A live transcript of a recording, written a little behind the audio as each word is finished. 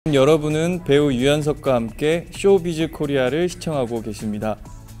여러분은 배우 유연석과 함께 쇼비즈 코리아를 시청하고 계십니다.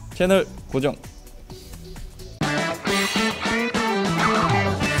 채널 고정!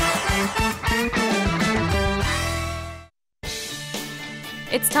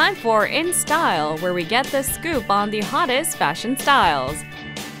 It's time for In Style, where we get the scoop on the hottest fashion styles.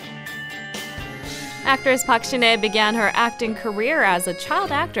 Actress Park Shin-hye began her acting career as a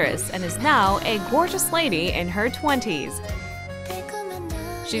child actress and is now a gorgeous lady in her 20s.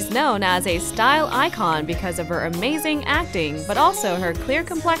 She's known as a style icon because of her amazing acting, but also her clear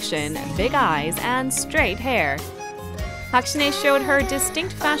complexion, big eyes, and straight hair. Park Shin-hye showed her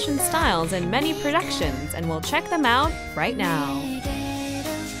distinct fashion styles in many productions, and we'll check them out right now.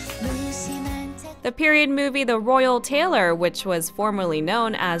 The period movie The Royal Tailor, which was formerly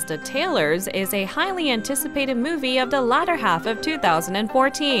known as The Tailors, is a highly anticipated movie of the latter half of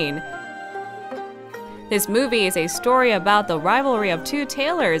 2014. This movie is a story about the rivalry of two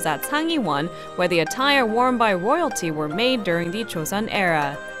tailors at Sangwon, where the attire worn by royalty were made during the Joseon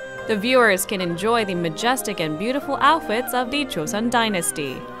era. The viewers can enjoy the majestic and beautiful outfits of the Joseon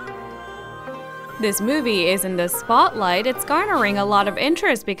dynasty. This movie is in the spotlight. It's garnering a lot of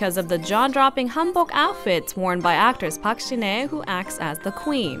interest because of the jaw-dropping hanbok outfits worn by actress Park Shin-hye, who acts as the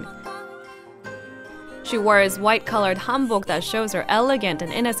queen. She wears white-colored hanbok that shows her elegant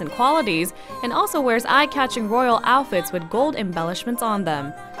and innocent qualities, and also wears eye-catching royal outfits with gold embellishments on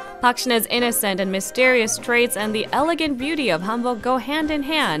them. Park Shin-hye's innocent and mysterious traits and the elegant beauty of hanbok go hand in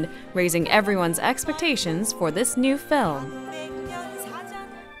hand, raising everyone's expectations for this new film.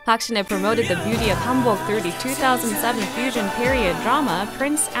 Park Shin-hye promoted the beauty of hanbok through the 2007 fusion period drama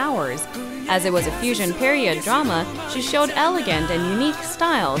Prince Hours. As it was a fusion period drama, she showed elegant and unique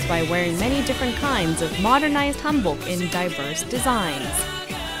styles by wearing many different kinds of modernized hanbok in diverse designs.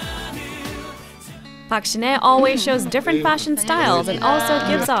 Park Shin-hye always shows different fashion styles and also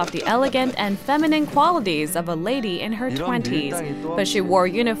gives off the elegant and feminine qualities of a lady in her 20s, but she wore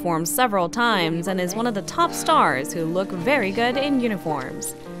uniforms several times and is one of the top stars who look very good in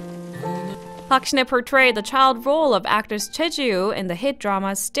uniforms. Park Shin-hye portrayed the child role of actress Choi Ji-woo in the hit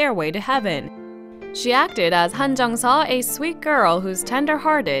drama Stairway to Heaven. She acted as Han Jung-seo, a sweet girl who's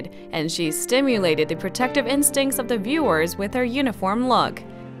tender-hearted, and she stimulated the protective instincts of the viewers with her uniform look.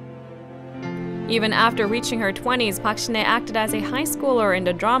 Even after reaching her 20s, Park Shin-hye acted as a high schooler in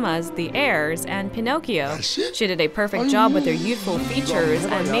the dramas The Heirs and Pinocchio. She did a perfect job with her youthful features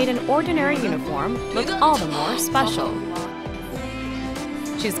and made an ordinary uniform look all the more special.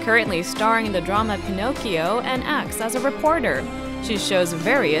 She's currently starring in the drama Pinocchio and acts as a reporter. She shows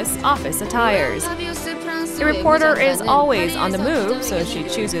various office attires. The reporter is always on the move, so she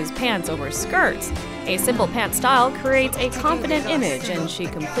chooses pants over skirts. A simple pant style creates a confident image, and she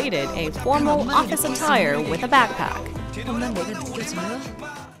completed a formal office attire with a backpack.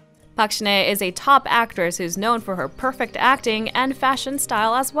 Park Shin-hye is a top actress who's known for her perfect acting and fashion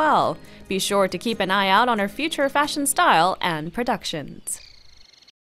style as well. Be sure to keep an eye out on her future fashion style and productions.